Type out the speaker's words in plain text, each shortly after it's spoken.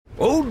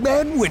Old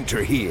Man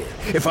Winter here.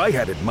 If I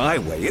had it my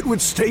way, it would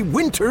stay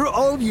winter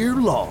all year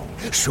long.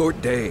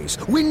 Short days,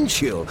 wind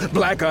chill,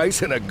 black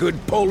ice, and a good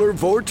polar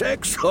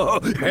vortex.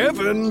 Oh,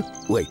 heaven!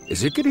 Wait,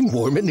 is it getting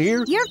warm in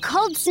here? Your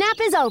cold snap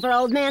is over,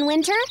 Old Man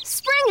Winter.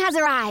 Spring has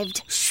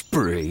arrived.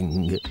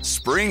 Spring.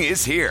 Spring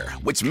is here,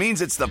 which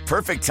means it's the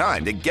perfect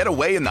time to get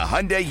away in the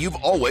Hyundai you've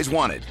always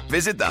wanted.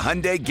 Visit the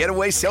Hyundai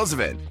Getaway Sales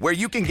Event, where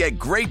you can get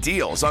great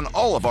deals on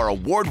all of our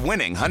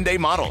award-winning Hyundai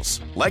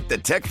models, like the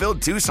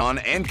tech-filled Tucson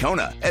and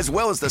Kona, as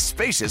well as the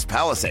spacious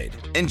Palisade.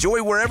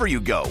 Enjoy wherever you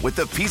go with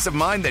the peace of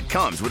mind that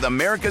comes with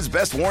America's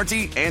best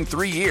warranty and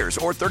 3 years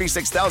or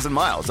 36,000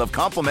 miles of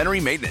complimentary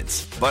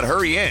maintenance. But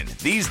hurry in,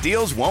 these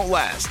deals won't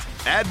last.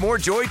 Add more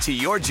joy to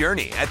your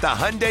journey at the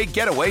Hyundai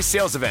Getaway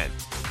Sales Event.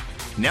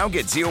 Now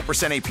get 0%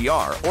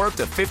 APR or up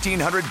to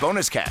 $1,500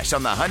 bonus cash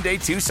on the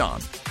Hyundai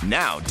Tucson.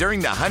 Now, during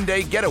the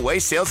Hyundai Getaway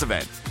Sales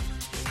Event.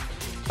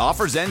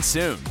 Offers end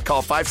soon.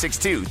 Call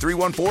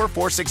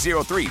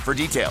 562-314-4603 for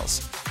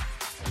details.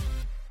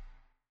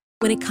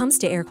 When it comes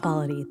to air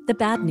quality, the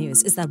bad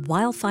news is that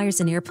wildfires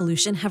and air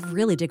pollution have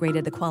really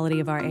degraded the quality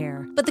of our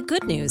air. But the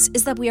good news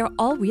is that we are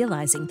all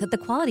realizing that the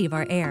quality of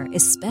our air,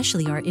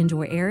 especially our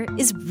indoor air,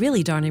 is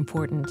really darn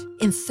important.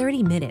 In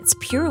 30 minutes,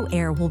 Puro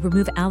Air will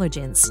remove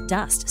allergens,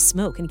 dust,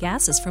 smoke, and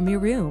gases from your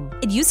room.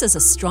 It uses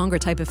a stronger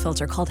type of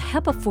filter called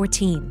HEPA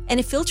 14, and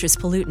it filters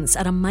pollutants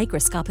at a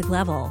microscopic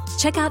level.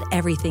 Check out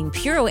everything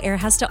Puro Air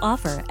has to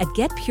offer at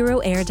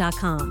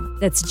getpuroair.com.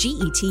 That's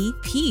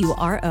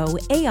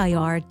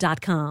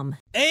GetPuroAir.com.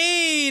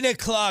 8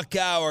 o'clock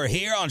hour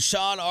here on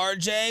Sean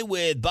RJ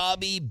with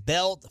Bobby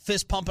Belt,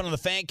 fist pumping on the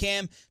fan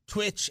cam,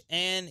 Twitch,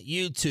 and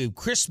YouTube.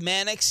 Chris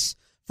Mannix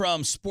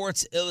from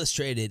Sports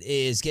Illustrated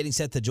is getting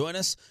set to join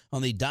us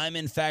on the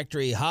Diamond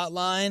Factory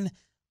hotline.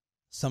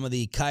 Some of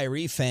the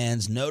Kyrie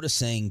fans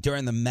noticing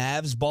during the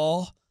Mavs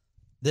ball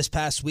this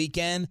past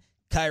weekend,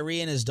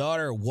 Kyrie and his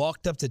daughter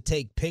walked up to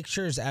take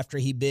pictures after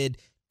he bid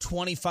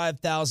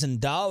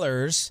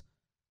 $25,000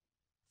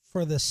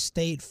 for the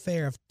State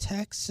Fair of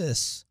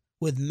Texas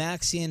with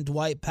Maxie and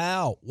Dwight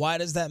Powell. Why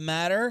does that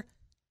matter?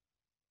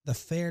 The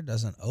fair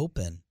doesn't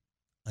open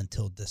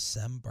until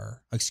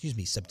September.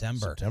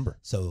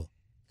 So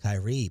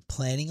Kyrie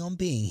planning on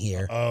being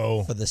here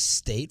for the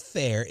State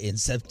Fair in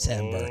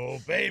September. Oh,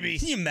 baby.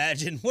 Can you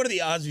imagine? What are the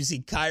odds we see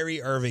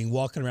Kyrie Irving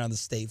walking around the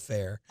State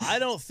Fair? I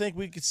don't think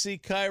we could see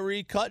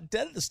Kyrie caught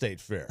dead at the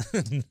State Fair.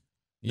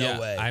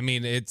 No way. I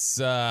mean, it's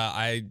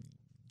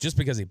just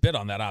because he bid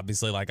on that,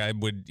 obviously, like I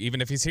would,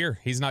 even if he's here,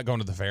 he's not going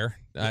to the fair.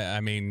 I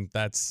mean,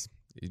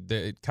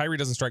 Kyrie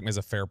doesn't strike me as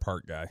a fair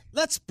park guy.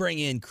 Let's bring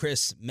in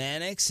Chris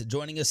Mannix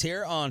joining us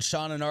here on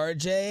Sean and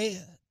RJ,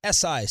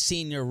 SI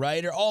senior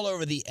writer all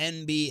over the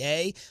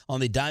NBA on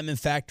the Diamond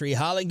Factory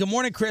hotline. Good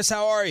morning, Chris.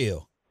 How are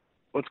you?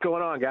 What's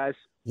going on, guys?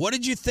 What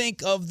did you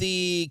think of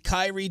the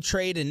Kyrie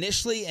trade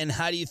initially, and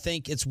how do you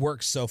think it's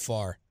worked so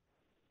far?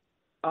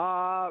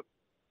 I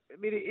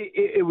mean,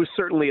 it was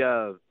certainly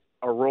a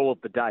roll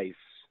of the dice.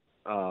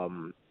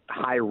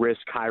 High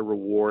risk, high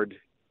reward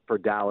for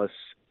Dallas.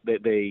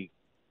 They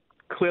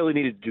clearly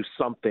needed to do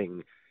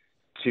something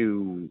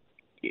to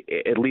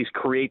at least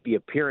create the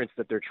appearance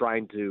that they're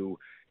trying to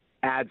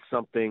add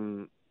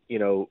something,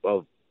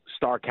 of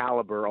star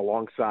caliber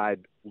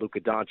alongside Luka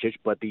Doncic.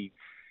 But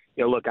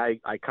look, I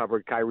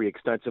covered Kyrie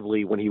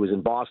extensively when he was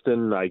in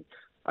Boston. I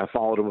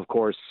followed him, of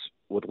course,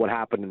 with what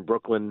happened in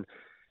Brooklyn.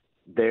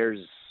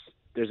 There's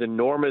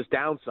enormous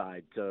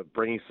downside to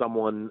bringing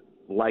someone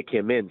like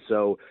him in.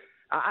 So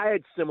I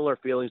had similar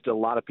feelings to a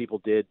lot of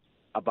people did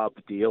about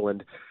the deal.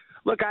 And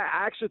look, I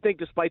actually think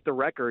despite the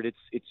record,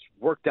 it's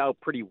worked out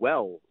pretty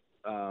well,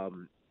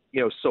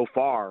 so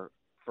far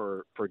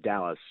for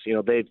Dallas.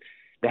 They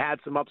had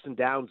some ups and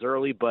downs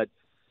early, but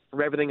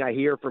from everything I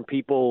hear from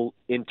people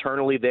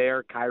internally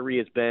there, Kyrie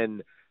has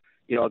been,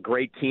 a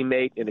great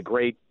teammate and a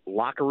great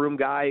locker room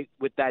guy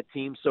with that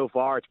team so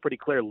far. It's pretty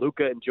clear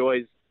Luka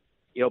enjoys,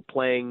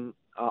 playing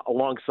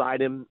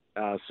alongside him.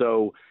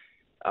 So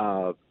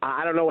I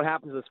don't know what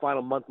happens this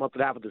final month and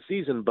a half of the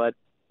season, but,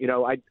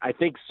 I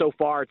think so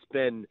far it's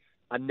been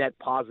a net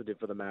positive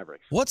for the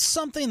Mavericks. What's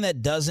something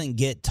that doesn't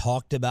get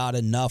talked about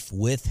enough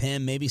with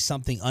him? Maybe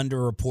something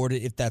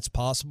underreported, if that's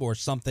possible, or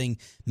something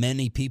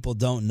many people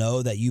don't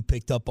know that you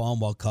picked up on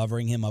while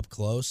covering him up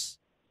close?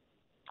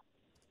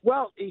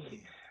 Well,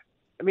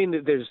 I mean,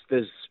 there's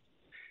a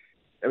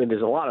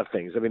lot of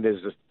things. I mean,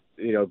 there's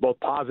both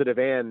positive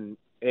and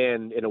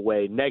in a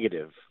way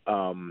negative.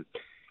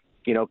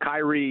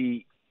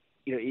 Kyrie,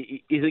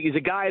 he's a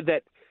guy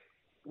that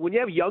when you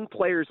have young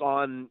players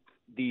on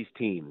these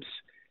teams,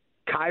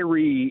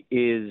 Kyrie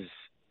is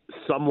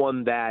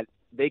someone that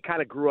they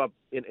kind of grew up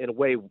in a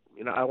way,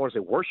 I don't want to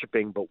say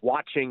worshiping, but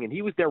watching, and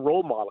he was their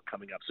role model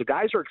coming up. So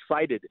guys are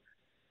excited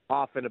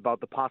often about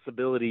the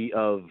possibility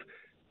of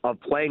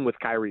playing with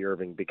Kyrie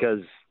Irving because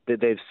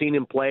they've seen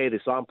him play. They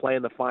saw him play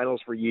in the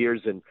finals for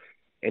years, and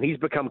he's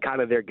become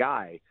kind of their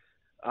guy.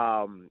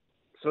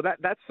 So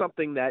that's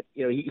something that,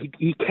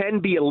 he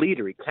can be a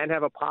leader. He can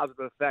have a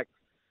positive effect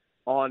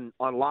on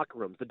locker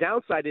rooms. The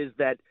downside is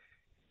that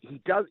he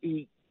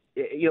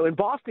in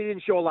Boston, he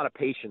didn't show a lot of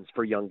patience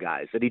for young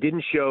guys, and he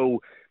didn't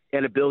show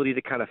an ability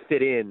to kind of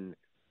fit in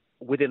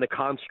within the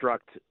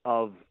construct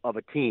of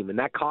a team. And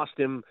that cost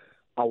him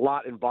a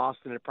lot in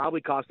Boston. It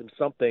probably cost him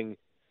something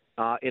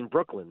in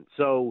Brooklyn.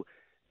 So,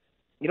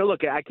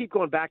 look, I keep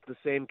going back to the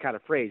same kind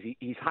of phrase.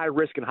 He's high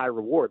risk and high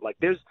reward. Like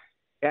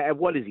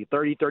what is he,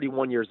 30,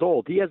 31 years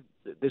old?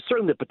 There's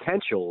certainly the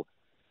potential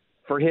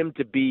for him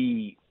to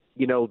be,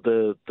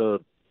 the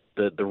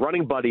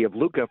running buddy of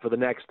Luka for the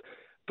next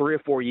 3 or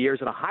 4 years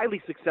at a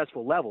highly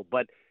successful level.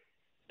 But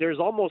there's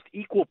almost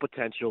equal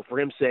potential for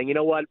him saying, you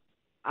know what,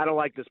 I don't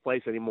like this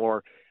place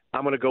anymore.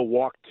 I'm going to go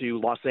walk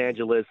to Los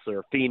Angeles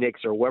or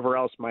Phoenix or wherever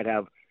else might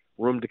have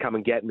room to come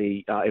and get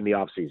me in the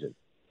offseason.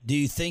 Do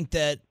you think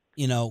that,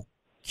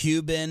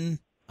 Cuban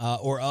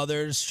or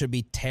others should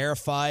be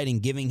terrified in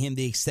giving him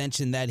the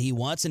extension that he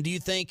wants? And do you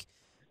think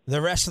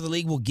the rest of the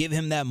league will give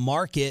him that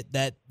market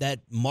that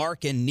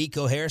Mark and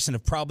Nico Harrison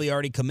have probably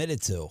already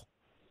committed to?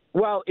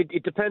 Well,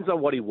 it depends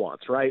on what he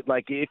wants, right?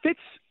 Like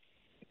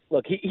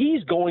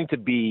he's going to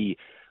be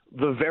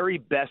the very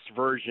best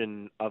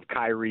version of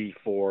Kyrie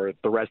for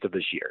the rest of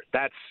this year.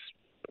 That's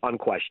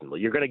unquestionable.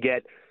 You're going to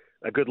get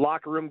a good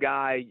locker room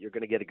guy. You're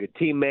going to get a good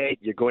teammate.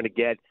 You're going to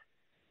get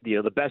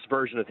the best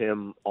version of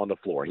him on the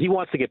floor. He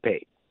wants to get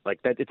paid.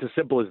 Like that, it's as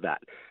simple as that.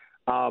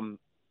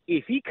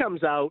 If he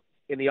comes out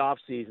in the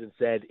offseason and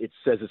says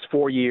it's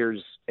 4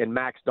 years and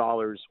max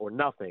dollars or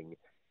nothing,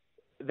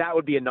 that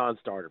would be a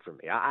non-starter for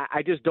me.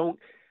 I just don't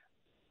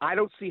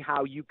see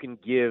how you can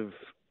give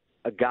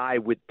a guy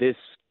with this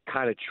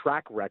kind of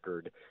track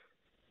record,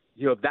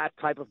 that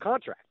type of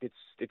contract.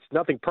 It's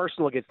nothing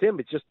personal against him.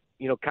 It's just,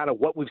 kind of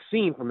what we've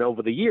seen from him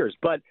over the years.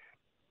 But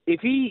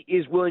if he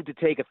is willing to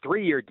take a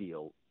 3-year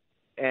deal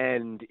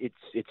and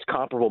it's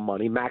comparable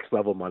money, max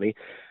level money,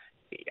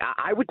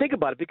 I would think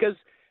about it because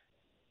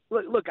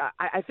look,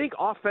 I think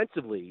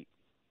offensively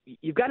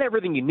you've got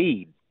everything you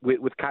need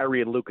with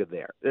Kyrie and Luka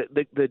there.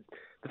 The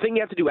thing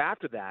you have to do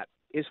after that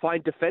is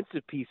find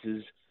defensive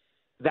pieces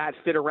that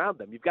fit around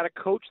them. You've got a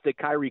coach that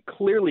Kyrie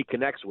clearly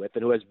connects with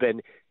and who has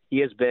been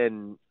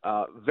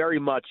very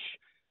much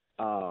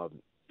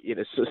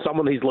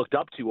someone he's looked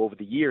up to over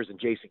the years in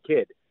Jason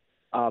Kidd.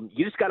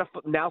 You just got to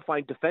now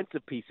find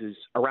defensive pieces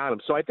around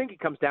him. So I think it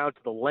comes down to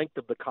the length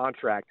of the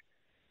contract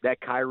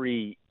that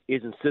Kyrie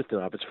is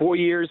insistent on. If it's 4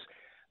 years,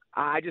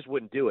 I just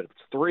wouldn't do it. If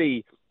it's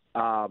 3,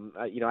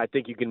 I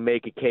think you can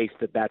make a case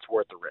that that's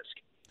worth the risk.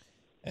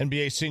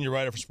 NBA senior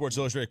writer for Sports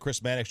Illustrated,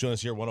 Chris Mannix, joins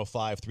us here at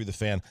 105.3 The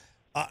Fan.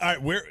 All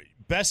right,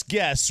 best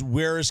guess,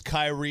 where is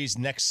Kyrie's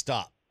next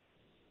stop?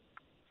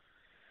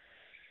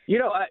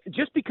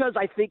 Just because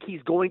I think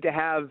he's going to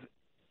have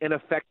an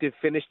effective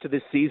finish to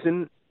this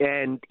season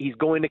and he's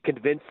going to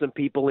convince some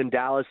people in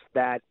Dallas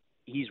that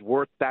he's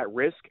worth that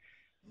risk,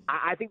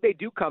 I think they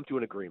do come to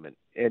an agreement.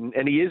 And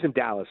he is in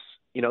Dallas,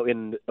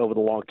 over the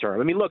long term.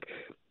 I mean, look,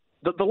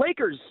 the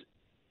Lakers,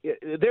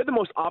 they're the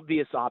most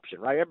obvious option,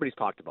 right? Everybody's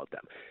talked about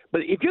them.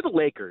 But if you're the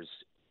Lakers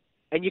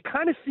and you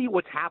kind of see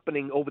what's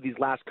happening over these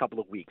last couple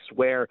of weeks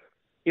where,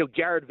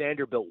 Jared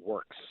Vanderbilt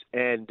works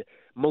and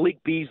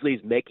Malik Beasley's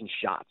making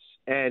shots.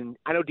 And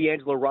I know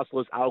D'Angelo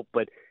Russell is out,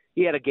 but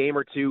he had a game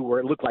or two where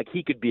it looked like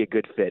he could be a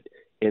good fit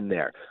in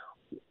there.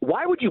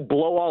 Why would you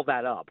blow all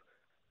that up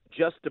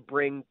just to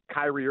bring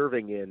Kyrie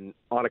Irving in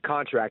on a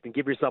contract and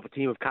give yourself a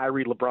team of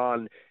Kyrie,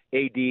 LeBron,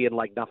 AD, and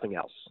like nothing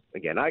else?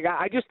 Again,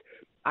 I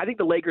think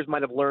the Lakers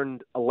might have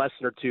learned a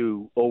lesson or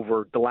two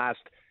over the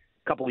last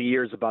couple of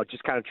years about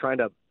just kind of trying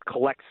to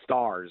collect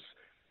stars.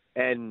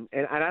 And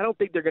I don't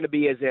think they're going to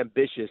be as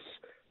ambitious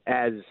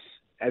as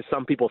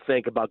some people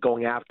think about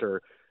going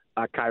after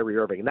Kyrie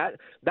Irving. And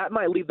that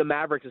might leave the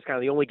Mavericks as kind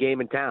of the only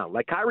game in town.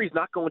 Like Kyrie's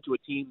not going to a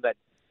team that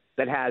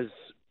has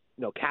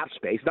cap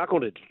space. He's not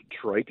going to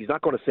Detroit. He's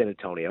not going to San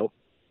Antonio.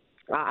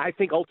 I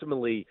think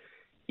ultimately,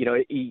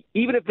 even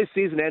if this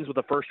season ends with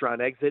a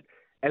first-round exit,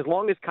 as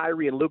long as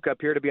Kyrie and Luka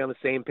appear to be on the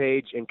same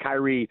page and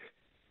Kyrie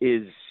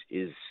is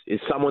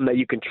someone that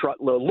you can trust,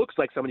 looks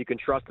like someone you can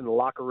trust in the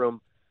locker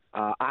room,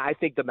 I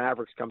think the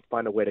Mavericks come to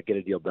find a way to get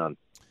a deal done.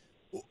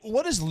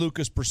 What is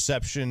Luka's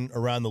perception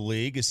around the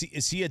league?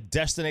 Is he a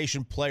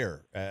destination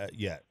player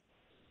yet?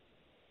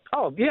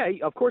 Oh yeah,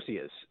 of course he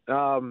is.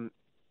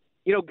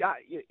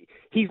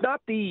 He's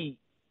not the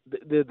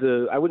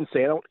I wouldn't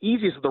say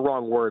easiest is the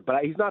wrong word,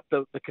 but he's not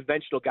the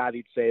conventional guy that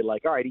you'd say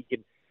like, all right,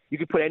 you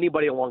can put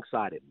anybody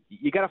alongside him.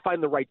 You got to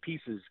find the right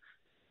pieces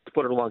to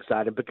put it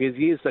alongside him because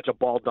he is such a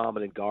ball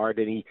dominant guard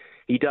and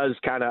he does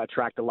kind of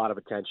attract a lot of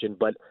attention.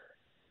 But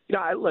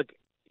look,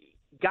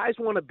 guys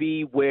want to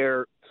be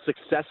where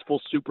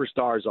successful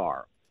superstars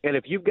are. And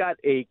if you've got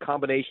a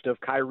combination of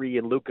Kyrie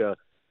and Luka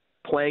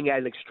playing at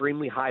an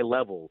extremely high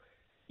level,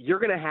 you're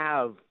going to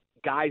have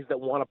guys that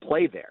want to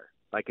play there.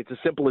 Like, it's as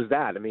simple as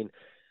that. I mean,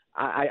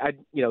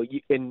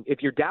 and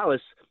if you're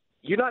Dallas,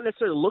 you're not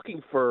necessarily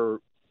looking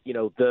for,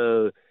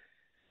 the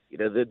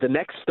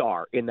next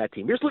star in that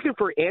team. You're just looking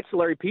for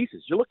ancillary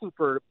pieces. You're looking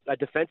for a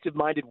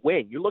defensive-minded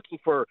wing. You're looking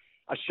for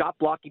a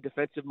shot-blocking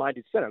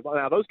defensive-minded center.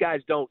 Now, those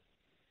guys don't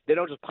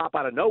just pop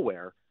out of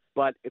nowhere,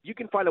 But if you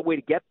can find a way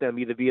to get them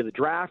either via the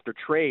draft or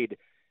trade,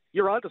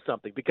 you're onto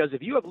something. Because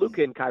if you have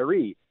Luka and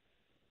Kyrie,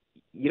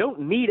 you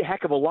don't need a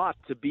heck of a lot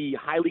to be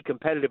highly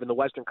competitive in the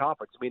Western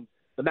Conference. I mean,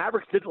 the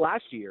Mavericks did it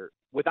last year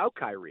without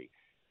Kyrie.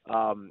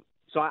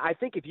 So I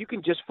think if you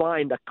can just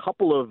find a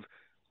couple of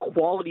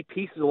quality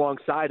pieces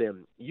alongside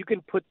him, you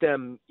can put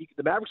them –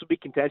 the Mavericks will be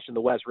contention in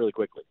the West really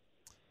quickly.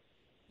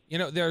 You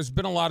know, there's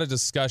been a lot of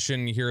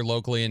discussion here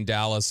locally in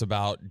Dallas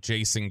about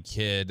Jason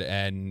Kidd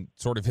and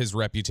sort of his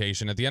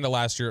reputation. At the end of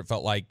last year, it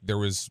felt like there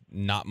was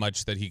not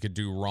much that he could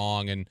do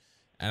wrong. And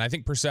I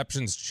think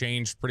perceptions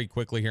changed pretty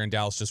quickly here in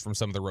Dallas just from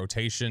some of the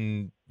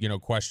rotation,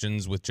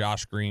 questions with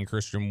Josh Green,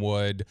 Christian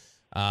Wood,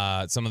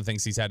 some of the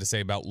things he's had to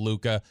say about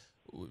Luka.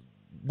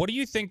 What do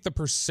you think the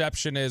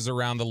perception is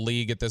around the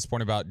league at this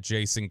point about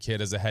Jason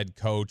Kidd as a head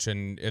coach,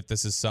 and if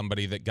this is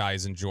somebody that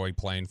guys enjoy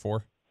playing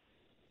for?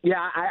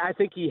 Yeah, I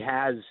think he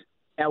has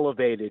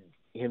elevated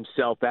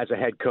himself as a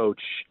head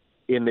coach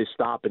in this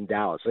stop in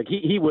Dallas. Like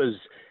he was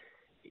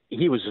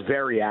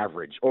very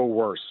average or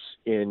worse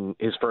in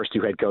his first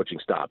two head coaching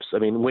stops. I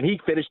mean, when he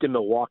finished in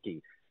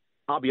Milwaukee,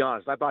 I'll be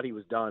honest, I thought he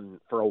was done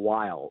for a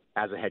while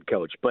as a head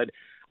coach. But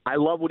I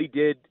love what he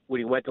did when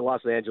he went to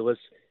Los Angeles.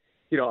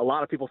 A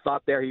lot of people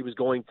thought there he was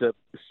going to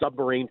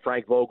submarine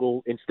Frank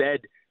Vogel.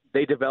 Instead,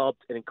 they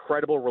developed an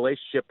incredible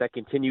relationship that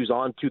continues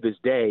on to this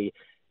day.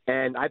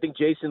 And I think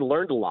Jason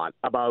learned a lot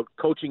about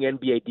coaching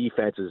NBA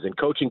defenses and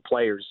coaching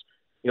players,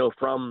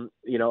 from,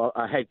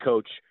 a head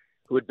coach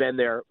who had been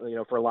there,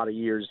 for a lot of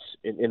years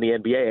in the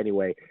NBA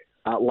anyway,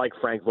 like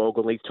Frank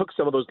Vogel. And he took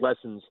some of those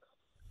lessons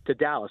to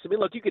Dallas. I mean,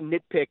 look, you can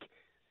nitpick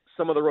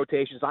some of the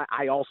rotations.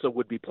 I also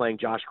would be playing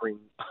Josh Green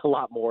a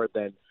lot more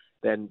than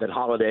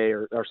Holiday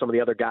or some of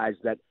the other guys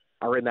that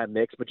are in that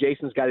mix. But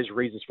Jason's got his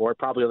reasons for it,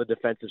 probably on the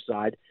defensive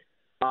side.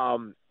 I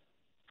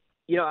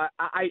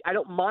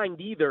don't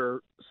mind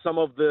either some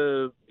of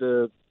the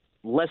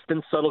less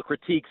than subtle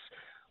critiques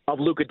of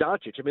Luka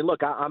Doncic. I mean,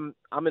 look, I'm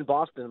in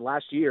Boston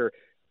last year.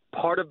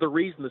 Part of the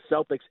reason the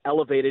Celtics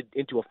elevated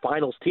into a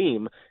finals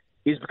team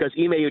is because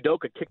Ime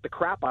Udoka kicked the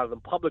crap out of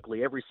them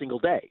publicly every single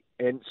day.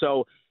 And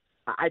so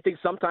I think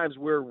sometimes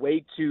we're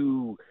way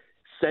too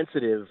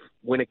sensitive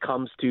when it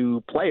comes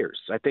to players.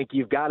 I think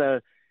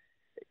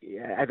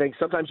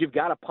sometimes you've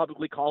got to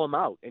publicly call them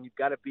out, and you've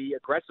got to be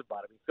aggressive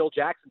about it. I mean, Phil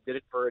Jackson did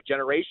it for a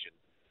generation.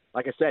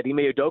 Like I said, Ime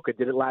Udoka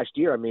did it last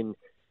year. I mean,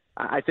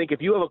 I think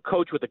if you have a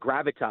coach with the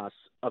gravitas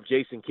of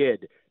Jason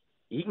Kidd,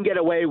 he can get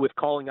away with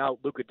calling out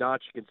Luka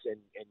Doncic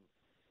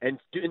and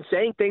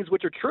saying things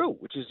which are true,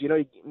 which is,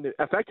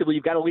 effectively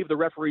you've got to leave the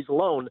referees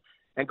alone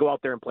and go out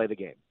there and play the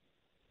game.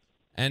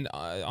 And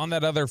on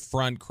that other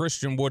front,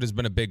 Christian Wood has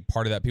been a big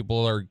part of that.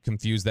 People are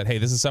confused that, hey,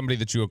 this is somebody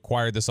that you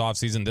acquired this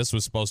offseason. This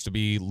was supposed to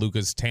be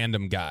Luka's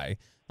tandem guy.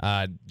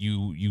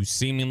 You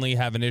seemingly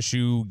have an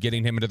issue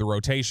getting him into the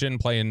rotation,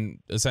 playing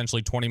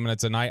essentially 20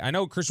 minutes a night. I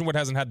know Christian Wood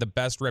hasn't had the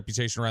best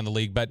reputation around the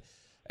league, but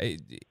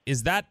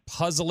is that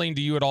puzzling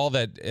to you at all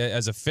that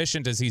as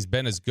efficient as he's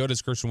been, as good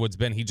as Christian Wood's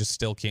been, he just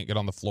still can't get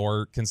on the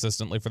floor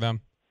consistently for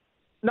them?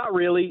 Not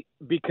really,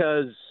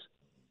 because –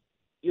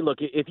 look,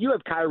 if you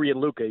have Kyrie and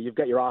Luka, you've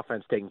got your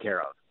offense taken care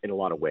of in a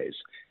lot of ways.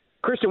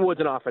 Christian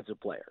Wood's an offensive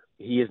player.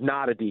 He is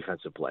not a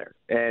defensive player.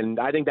 And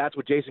I think that's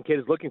what Jason Kidd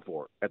is looking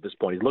for at this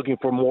point. He's looking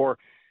for more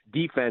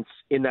defense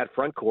in that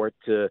front court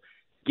to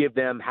give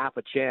them half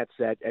a chance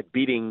at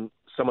beating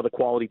some of the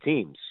quality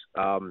teams.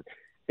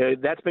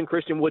 That's been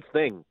Christian Wood's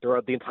thing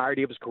throughout the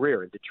entirety of his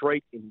career in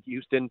Detroit, in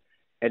Houston,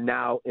 and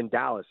now in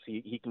Dallas.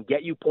 He can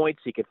get you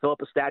points. He can fill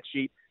up a stat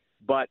sheet,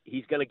 but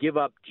he's going to give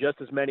up just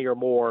as many or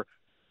more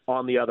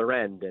on the other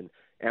end. And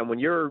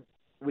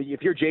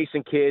if you're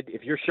Jason Kidd,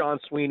 if you're Sean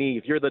Sweeney,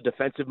 if you're the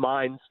defensive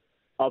minds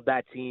of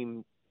that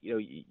team,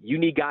 you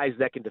need guys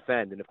that can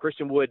defend. And if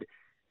Christian Wood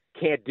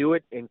can't do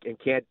it and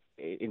can't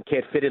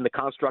fit in the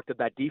construct of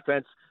that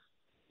defense,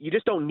 you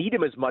just don't need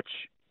him as much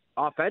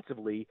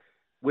offensively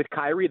with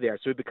Kyrie there.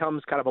 So it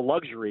becomes kind of a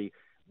luxury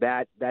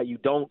that you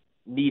don't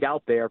need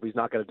out there if he's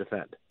not going to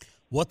defend.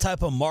 What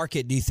type of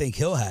market do you think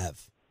he'll have?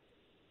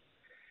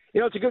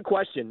 It's a good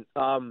question.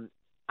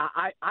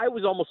 I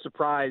was almost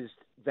surprised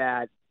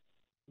that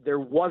there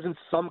wasn't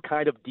some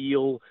kind of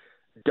deal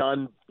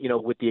done,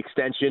 with the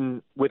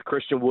extension with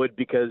Christian Wood,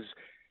 because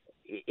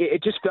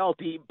it just felt,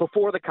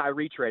 before the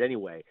Kyrie trade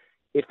anyway,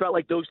 it felt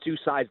like those two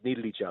sides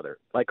needed each other.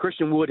 Like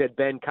Christian Wood had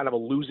been kind of a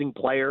losing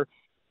player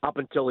up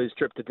until his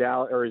trip to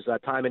Dallas, or his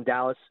time in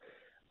Dallas.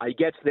 He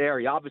gets there.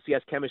 He obviously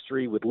has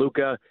chemistry with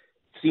Luka,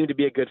 seemed to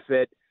be a good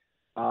fit.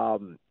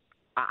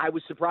 I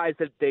was surprised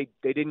that they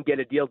didn't get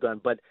a deal done.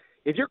 But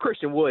if you're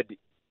Christian Wood,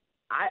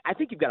 I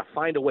think you've got to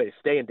find a way to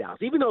stay in Dallas,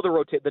 even though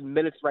the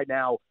minutes right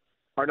now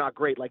are not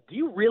great. Like, do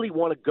you really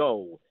want to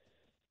go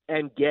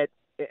and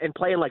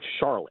play in like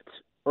Charlotte,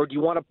 or do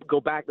you want to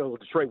go back? Oh,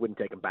 Detroit wouldn't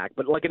take him back,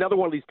 but like another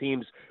one of these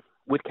teams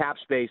with cap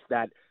space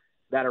that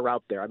are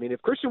out there. I mean,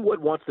 if Christian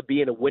Wood wants to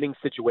be in a winning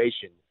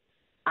situation,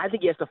 I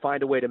think he has to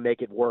find a way to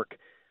make it work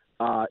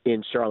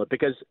in Charlotte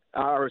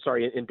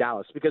in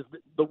Dallas, because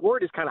the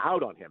word is kind of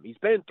out on him. He's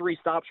been in 3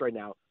 stops right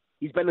now.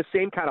 He's been the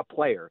same kind of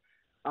player.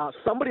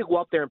 Somebody will go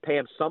up there and pay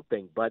him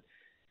something, but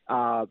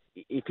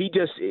if he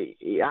just,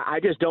 I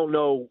just don't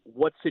know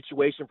what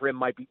situation for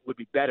him would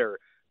be better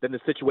than the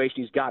situation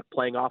he's got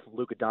playing off of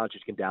Luka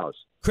Doncic in Dallas.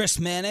 Chris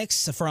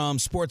Mannix from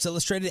Sports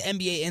Illustrated,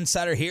 NBA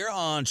insider here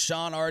on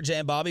Sean, RJ,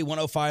 and Bobby,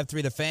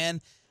 105.3 The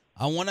Fan.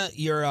 I want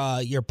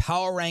your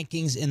power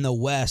rankings in the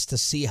West to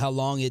see how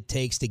long it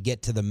takes to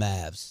get to the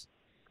Mavs.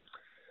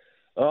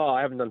 Oh,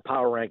 I haven't done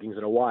power rankings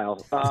in a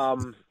while.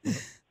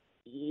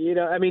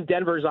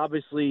 Denver's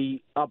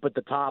obviously up at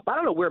the top. I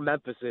don't know where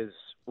Memphis is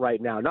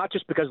right now, not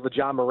just because of the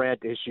John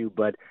Morant issue,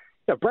 but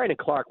Brandon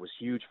Clark was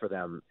huge for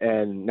them,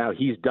 and now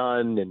he's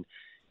done, and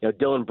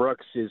Dylan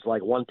Brooks is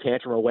like one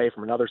tantrum away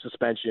from another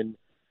suspension.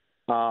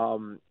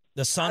 The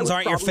Suns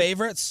aren't your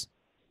favorites?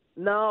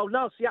 No.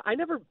 See, I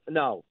don't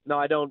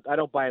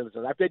buy into the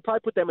Suns. They'd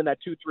probably put them in that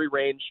 2-3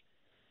 range,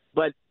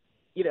 but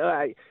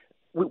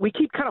we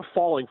keep kind of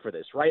falling for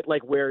this, right?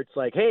 Like where it's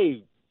like,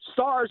 hey,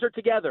 stars are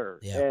together,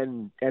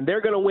 and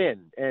they're going to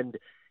win, and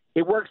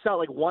it works out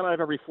like 1 out of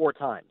every 4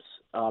 times.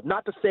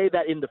 Not to say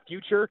that in the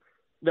future,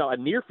 a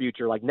near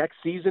future, like next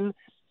season,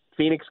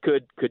 Phoenix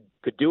could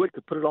do it,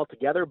 could put it all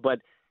together, but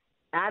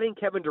adding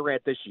Kevin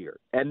Durant this year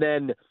and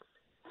then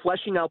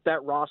fleshing out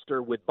that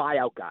roster with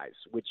buyout guys,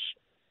 which,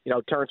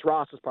 Terrence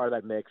Ross is part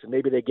of that mix, and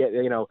maybe they get,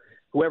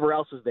 whoever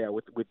else is there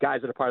with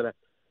guys that are part of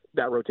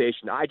that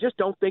rotation. I just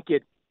don't think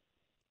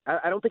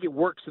I don't think it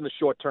works in the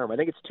short term. I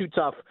think it's too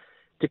tough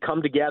to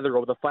come together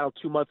over the final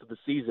 2 months of the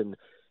season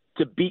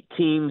to beat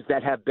teams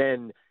that have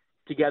been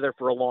together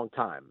for a long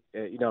time.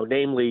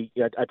 Namely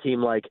a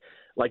team like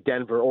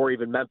Denver or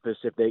even Memphis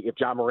if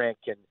John Morant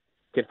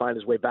can find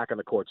his way back on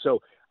the court.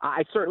 So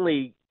I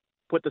certainly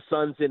put the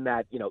Suns in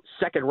that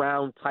second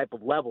round type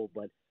of level,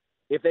 but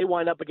if they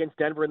wind up against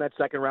Denver in that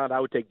second round,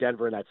 I would take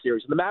Denver in that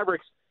series. And the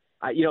Mavericks,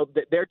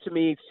 they're to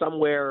me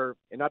somewhere,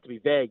 and not to be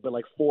vague, but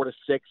like 4 to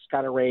 6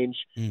 kind of range.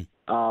 With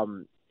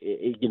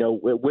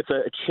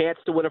a chance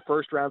to win a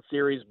first round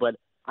series, but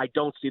I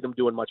don't see them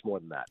doing much more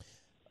than that.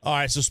 All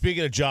right, so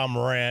speaking of John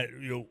Morant,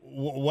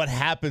 what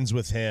happens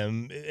with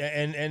him?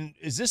 And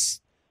is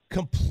this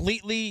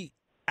completely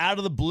out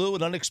of the blue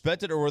and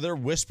unexpected, or were there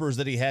whispers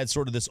that he had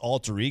sort of this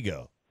alter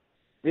ego?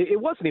 It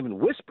wasn't even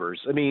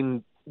whispers. I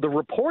mean, the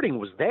reporting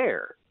was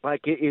there.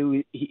 Like,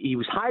 he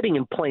was hiding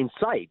in plain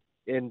sight.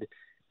 And,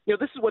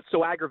 this is what's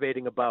so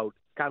aggravating about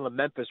kind of the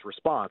Memphis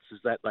response is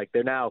that, like,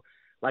 they're now,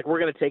 like, we're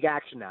going to take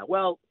action now.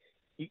 Well,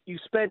 you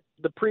spent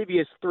the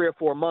previous 3 or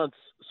 4 months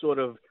sort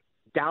of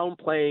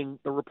downplaying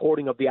the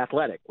reporting of The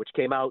Athletic, which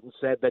came out and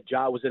said that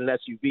Ja was in an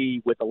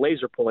SUV with a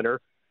laser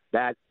pointer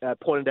that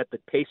pointed at the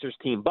Pacers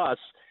team bus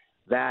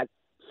that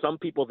some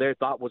people there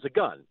thought was a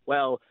gun.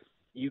 Well,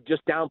 you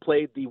just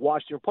downplayed the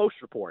Washington Post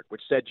report,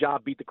 which said Ja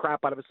beat the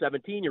crap out of a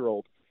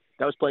 17-year-old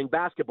that was playing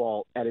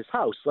basketball at his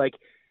house. Like,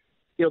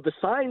 the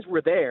signs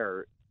were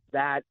there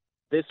that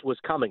this was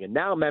coming, and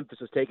now Memphis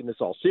is taking this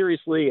all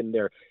seriously, and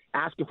they're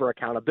asking for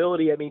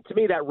accountability. I mean, to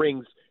me, that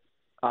rings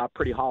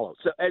pretty hollow.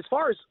 So as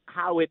far as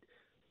how it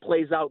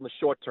plays out in the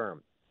short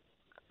term,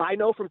 I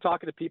know from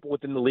talking to people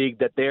within the league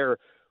that they're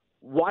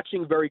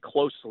watching very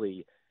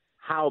closely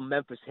how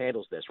Memphis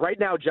handles this. Right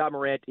now, Ja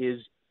Morant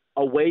is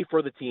away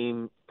for the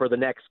team for the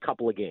next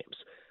couple of games.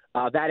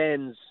 That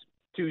ends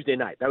Tuesday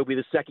night. That would be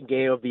the second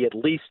game of the at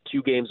least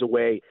 2 games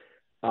away,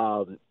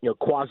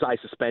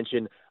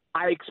 quasi-suspension.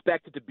 I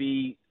expect it to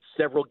be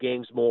several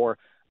games more.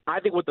 I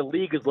think what the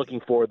league is looking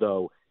for,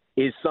 though,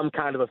 is some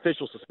kind of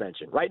official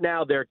suspension. Right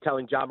now, they're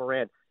telling Ja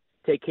Morant,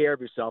 take care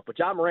of yourself. But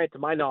Ja Morant, to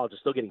my knowledge, is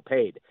still getting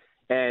paid.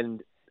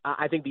 And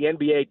I think the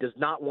NBA does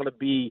not want to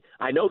be –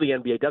 I know the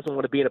NBA doesn't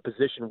want to be in a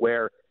position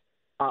where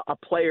a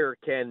player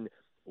can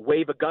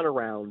wave a gun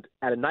around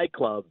at a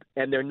nightclub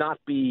and there not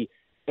be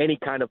any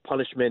kind of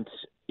punishment,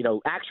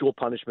 actual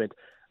punishment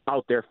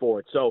out there for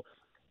it. So,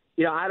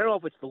 I don't know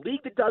if it's the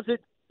league that does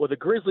it or the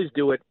Grizzlies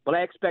do it, but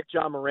I expect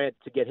Ja Morant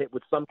to get hit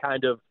with some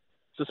kind of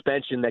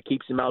suspension that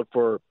keeps him out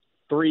for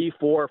 3,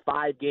 4,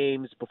 5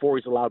 games before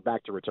he's allowed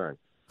back to return.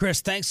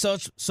 Chris, thanks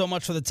so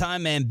much for the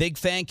time, man. Big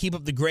fan. Keep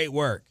up the great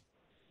work.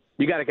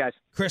 You got it, guys.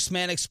 Chris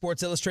Mannix,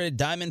 Sports Illustrated,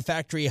 Diamond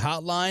Factory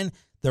Hotline.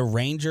 The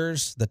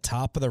Rangers, the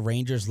top of the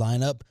Rangers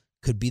lineup,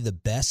 could be the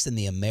best in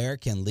the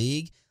American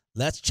League.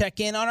 Let's check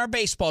in on our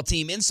baseball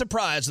team in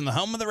Surprise on the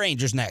home of the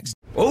Rangers next.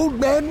 Old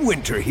Man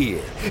Winter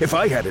here. If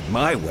I had it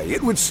my way,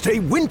 it would stay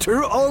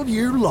winter all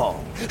year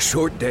long.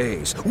 Short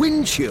days,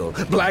 wind chill,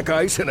 black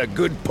ice, and a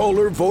good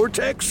polar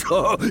vortex.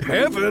 Oh,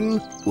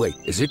 heaven. Wait,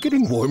 is it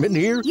getting warm in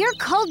here? Your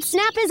cold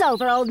snap is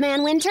over, Old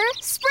Man Winter.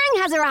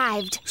 Spring has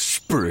arrived.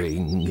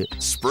 Spring.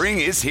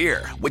 Spring is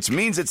here, which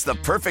means it's the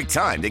perfect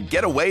time to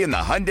get away in the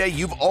Hyundai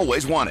you've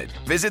always wanted.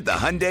 Visit the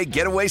Hyundai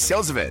Getaway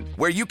Sales Event,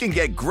 where you can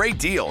get great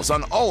deals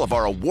on all of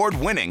our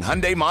award-winning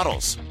Hyundai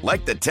models,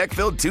 like the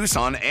tech-filled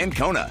Tucson and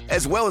Kona,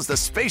 as well as the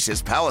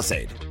spacious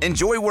Palisade.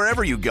 Enjoy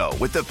wherever you go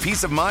with the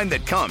peace of mind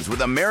that comes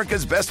with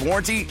America's best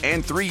warranty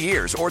and 3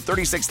 years or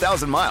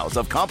 36,000 miles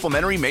of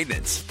complimentary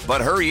maintenance.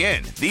 But hurry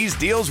in, these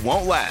deals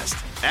won't last.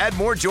 Add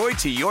more joy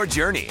to your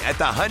journey at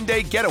the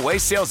Hyundai Getaway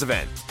Sales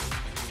Event.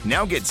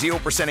 Now get 0%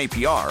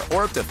 APR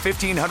or up to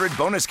 $1,500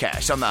 bonus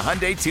cash on the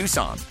Hyundai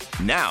Tucson.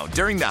 Now,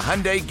 during the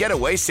Hyundai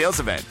Getaway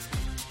Sales Event.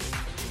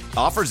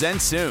 Offers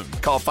end soon.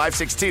 Call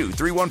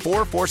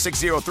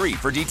 562-314-4603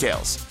 for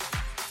details.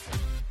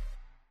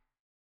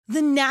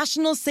 The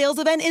national sales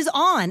event is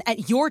on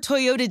at your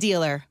Toyota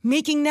dealer,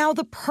 making now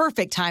the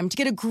perfect time to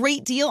get a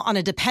great deal on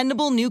a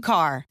dependable new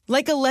car.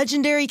 Like a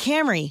legendary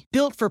Camry,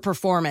 built for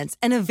performance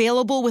and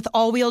available with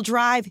all-wheel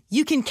drive,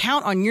 you can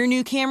count on your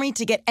new Camry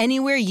to get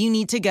anywhere you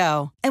need to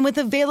go. And with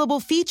available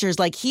features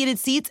like heated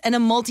seats and a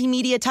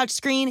multimedia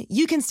touchscreen,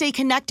 you can stay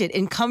connected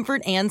in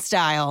comfort and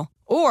style.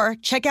 Or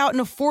check out an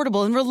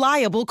affordable and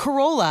reliable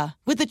Corolla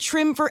with a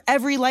trim for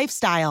every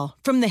lifestyle,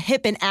 from the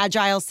hip and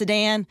agile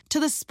sedan to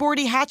the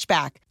sporty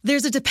hatchback.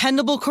 There's a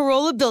dependable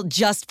Corolla built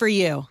just for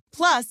you.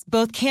 Plus,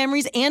 both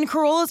Camrys and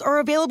Corollas are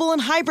available in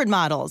hybrid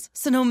models,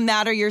 so no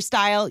matter your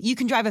style, you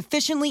can drive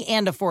efficiently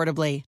and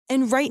affordably.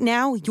 And right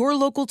now, your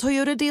local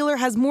Toyota dealer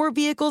has more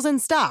vehicles in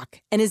stock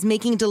and is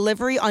making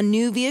delivery on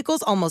new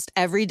vehicles almost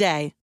every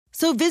day.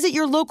 So visit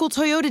your local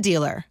Toyota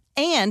dealer.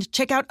 And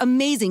check out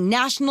amazing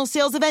national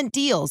sales event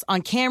deals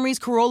on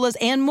Camrys, Corollas,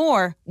 and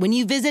more when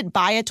you visit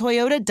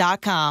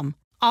buyatoyota.com.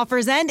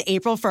 Offers end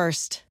April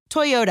 1st.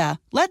 Toyota,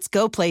 let's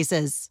go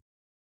places.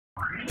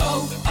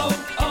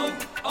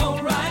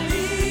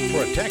 O'Reilly.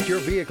 Protect your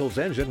vehicle's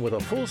engine with a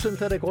full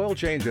synthetic oil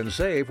change and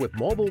save with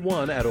Mobil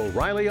 1 at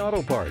O'Reilly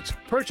Auto Parts.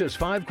 Purchase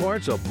 5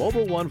 quarts of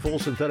Mobil 1 full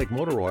synthetic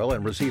motor oil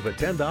and receive a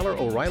 $10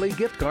 O'Reilly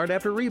gift card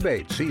after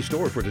rebate. See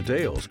store for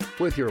details.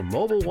 With your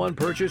Mobil 1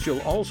 purchase,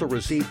 you'll also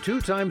receive 2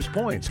 times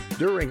points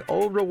during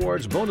O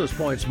Rewards Bonus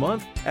Points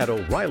Month at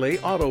O'Reilly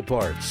Auto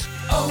Parts.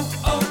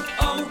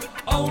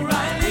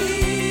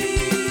 O'Reilly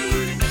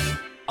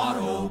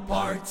Auto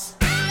Parts.